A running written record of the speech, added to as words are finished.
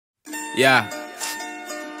Yeah.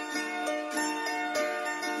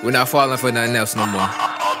 We're not falling for nothing else no more.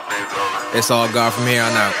 It's all God from here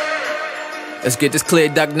on out. Let's get this clear,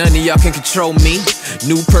 doc, none of y'all can control me.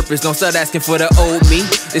 New purpose, don't start asking for the old me.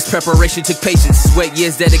 This preparation took patience, sweat,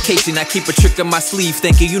 years, dedication. I keep a trick on my sleeve,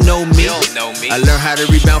 thinking you know me. I learned how to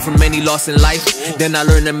rebound from any loss in life. Then I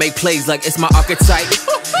learned to make plays like it's my archetype.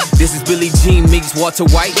 This is Billie Jean meets Walter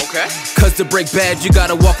White. Cause to break bad, you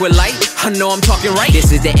gotta walk with light. I know I'm talking right.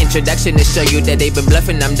 This is the introduction to show you that they've been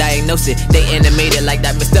bluffing. I'm diagnosing. They animated like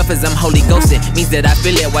that stuff as I'm holy ghosting. Means that I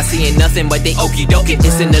feel it while seeing nothing, but they okey doking.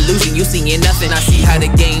 It's an illusion, you seeing nothing. I see how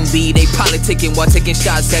the game be. They politicking while taking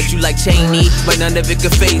shots at you like Cheney. But none of it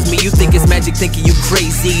could faze me. You think it's magic, thinking you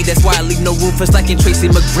crazy. That's why I leave no room for slacking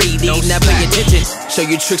Tracy McGrady. Now pay attention, show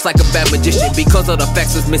you tricks like a bad magician. Because all the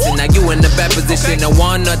facts was missing, now you in the bad position. No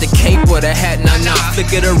one, not the cape or the hat, nah.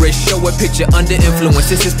 Flick of the wrist, show a picture under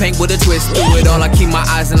influence. This is paint with a twist. Through it all, I keep my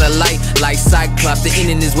eyes in the light. Like Cyclops, the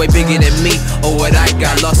ending is way bigger than me. Or what I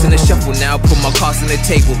got lost in the shuffle now. Put my cards on the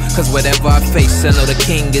table. Cause whatever I face, I know the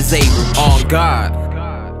king is able. On God.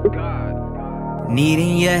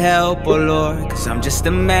 Needing your help, oh Lord, cause I'm just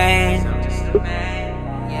a man.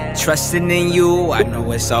 Trusting in you, I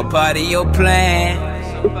know it's all part of your plan.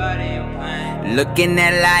 Looking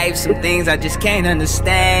at life, some things I just can't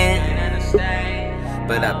understand.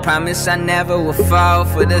 But I promise I never will fall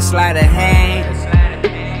for the sleight of hand.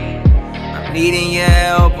 I'm needing your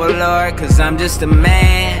help, oh Lord, cause I'm just a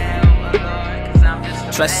man.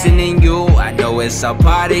 Trusting in you, I know it's all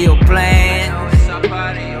part of your plan.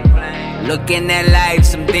 Looking at life,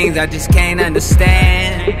 some things I just can't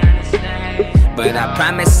understand. But I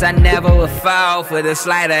promise I never will fall for the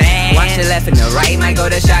sleight of hand. Watch the left and the right, might go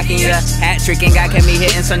to shocking ya. Hat tricking, God kept me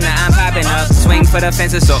hitting, so now I'm popping up. Swing for the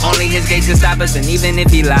fences, so only his gates can stop us. And even if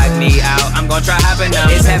he locked me out, I'm gon' try hopping up.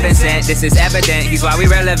 It's heaven sent, this is evident, he's why we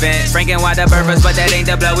relevant. Franken why the purpose, but that ain't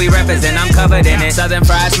the blood we represent. I'm covered in it, southern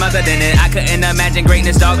fried smothered in it. I couldn't imagine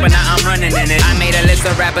greatness, dog, but now I'm running in it. I made a list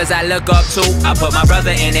of rappers I look up to. I put my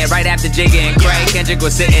brother in it, right after Jigga and Craig. Kendrick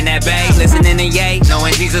was sitting at bay, listening to Ye,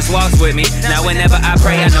 knowing Jesus walks with me. Now whenever I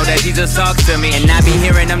pray, I know that Jesus talks to me. And I be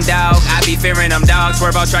hearing them dog, I be fearing them dogs.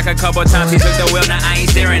 Swerve out track a couple times, he took the wheel, now I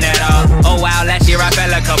ain't steering at all. Oh wow, last year I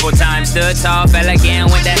fell a couple times. Stood tall, fell again,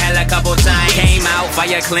 went to hell a couple times. Came out,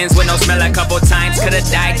 fire cleansed with no smell a couple times. Could've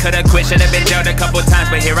died, could've quit, should've been jailed a couple times.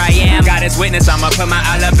 But here I am, God is witness, I'ma put my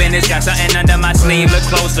all up in this. Got something under my sleeve, look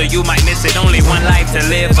closer, you might miss it. Only one life to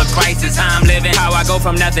live, for Christ is how I'm living. How I go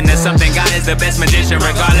from nothing to something, God is the best magician.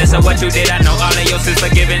 Regardless of what you did, I know all of your sins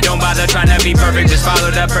forgiven. Don't bother trying to be perfect, just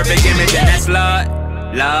follow the perfect image, and that's Lord.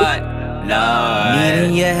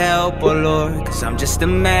 Needing your help, oh Lord, cause I'm just a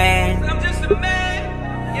man.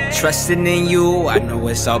 Trusting in you, I know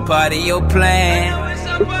it's all part of your plan.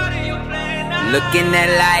 Looking at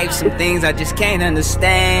life, some things I just can't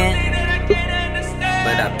understand.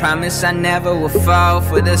 But I promise I never will fall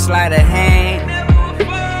for the sleight of hand.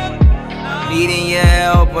 Needing your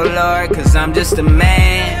help, oh Lord, cause I'm just a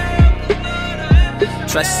man.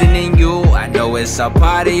 Trusting in you, I know it's all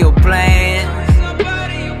part of your plan.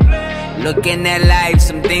 Looking at life,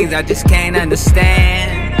 some things I just can't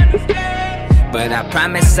understand. But I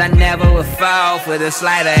promise I never will fall for the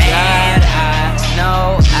sleight of hand. I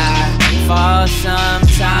know I fall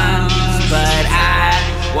sometimes, but I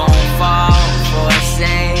won't fall for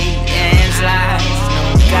Satan's lies.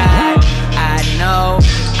 No, God, I know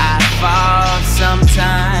I fall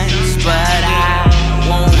sometimes, but I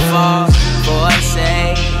won't fall for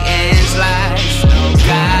Satan's lies. No,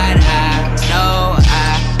 God, I know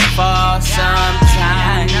I fall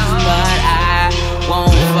sometimes, but I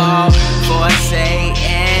won't fall for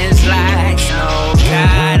Satan's lies. No,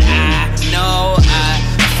 God, I know I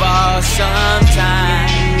fall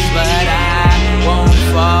sometimes, but I won't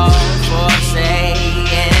fall for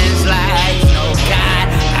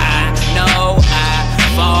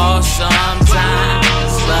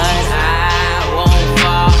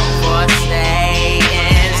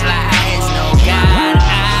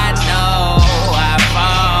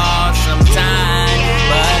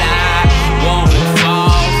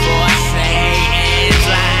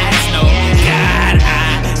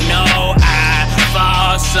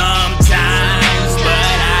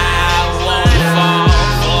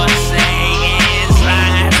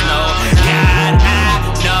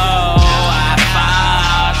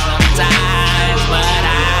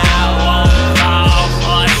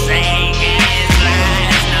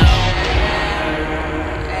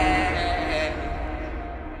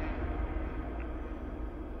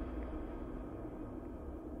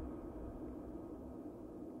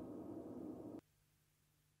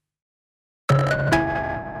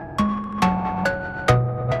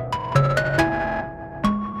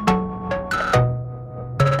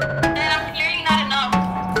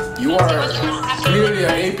hard. Clearly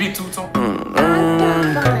an AP two-tone.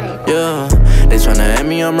 Yeah, they tryna at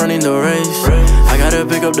me, I'm running the race. I gotta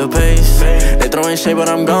pick up the pace. They throwing shade, but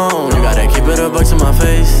I'm gone. You gotta keep it a buck to my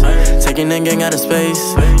face. Taking that gang out of space.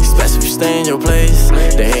 Especially if you stay in your place.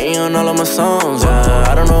 They hating on all of my songs.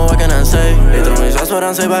 I don't know what can I say. They throwing shots, but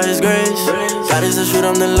I'm saved by His grace. God is the shoot,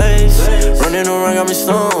 I'm the lace. Running around got me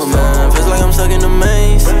stoned, man. Feels like I'm stuck in the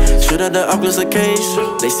maze. Shoot at the Oculus a case.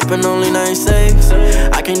 They sippin' only 96.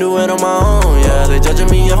 I can't do it on my own, yeah. They judging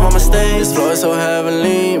me off my mistakes. This flow is so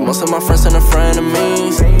heavenly. Most of my friends and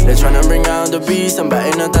frenemies. They tryna bring out the beast. I'm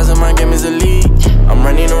batting 1,000, my game is elite. I'm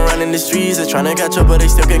running around in the streets. They tryna catch up, but they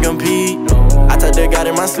still can't compete. I thought they got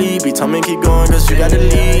in my sleep. He told me keep going, cause you got the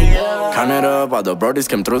lead. Count it up, all the brodies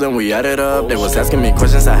came through, then we added up. They was asking me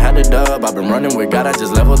questions, I had it dub. I've been running with God, I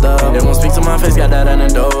just leveled up. They won't speak to my face, got that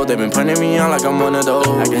antidote. They been pointing me on like I'm one of those.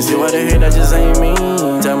 I can see what they hate, that just ain't me.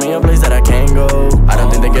 Tell me a place that I can't go. I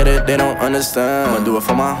don't think they get it, they don't understand. I'ma do it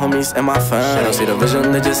for my homies and my fans. They don't see the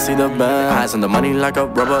vision, they just see the band. Eyes on the money like a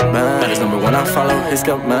rubber band. That is number one, I follow his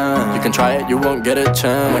command. You can try it, you won't get a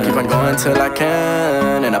chance. I'ma keep on going till I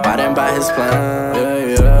can, and abiding by his plan.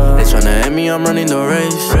 They tryna at me, I'm running the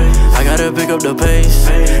race. I gotta pick up the pace.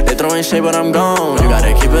 They throwing shade, but I'm gone. You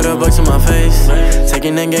gotta keep it a buck to my face.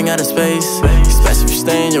 Taking that gang out of space. Especially if you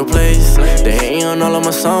stay in your place. They hating on all of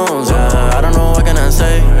my songs. I don't know what can I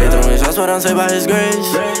say. They throwing shots, but I'm saved by His grace.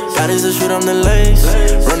 God is the shoot, I'm the lace.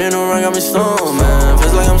 Running around got me stoned, man.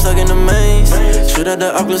 Feels like I'm stuck in the maze. Shoot at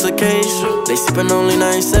the Oculus a case. They sippin' only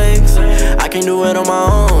 96. I can't do it on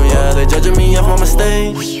my own, yeah. They judging me off my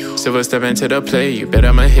mistakes. Silver step into the play, you bet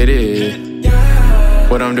I'ma hit it.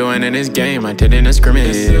 What I'm doing in this game, I did in a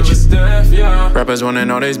scrimmage. Rappers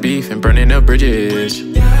wanting all this beef and burning up bridges.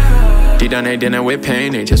 Deep down they dinner with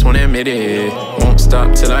pain, they just wanna admit it. Won't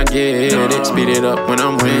stop till I get it. Speed it up when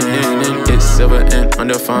I'm winning. It's silver and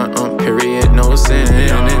undefined, period, no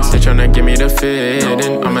sentence. They tryna give me the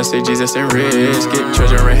fitting. I'ma say Jesus and risk it.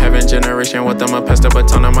 Treasure in heaven, generation with them, I pass the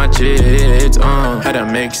baton on my kids. Had to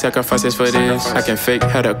make sacrifices for this. I can fake,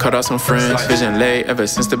 had to cut off some friends. Vision late ever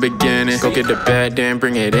since the beginning. Go get the bad, then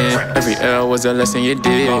bring it in. Every L was a lesson you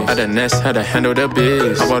did. At the nest, had to handle the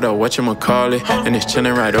biz. I bought a whatchamacallit, and it's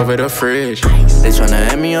chilling right over the fridge. They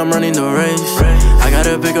tryna at me, I'm running the race. I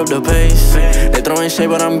gotta pick up the pace. They throwing shade,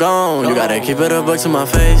 but I'm gone. You gotta keep it a buck to my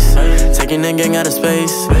face. Taking that gang out of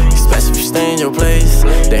space. Especially if you stay in your place.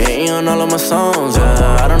 They hating on all of my songs.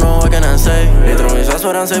 I don't know what can I say. They throwing shots,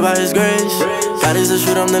 but I'm saved by His grace. God is the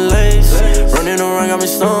shoot, I'm the lace. Running around got me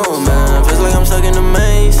stoned, man. Feels like I'm stuck in the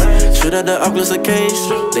maze. Shoot at the Oculus a case.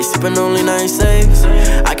 They sippin' only 96.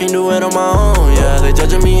 I can't do it on my own, yeah. They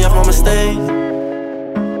judging me off my mistakes.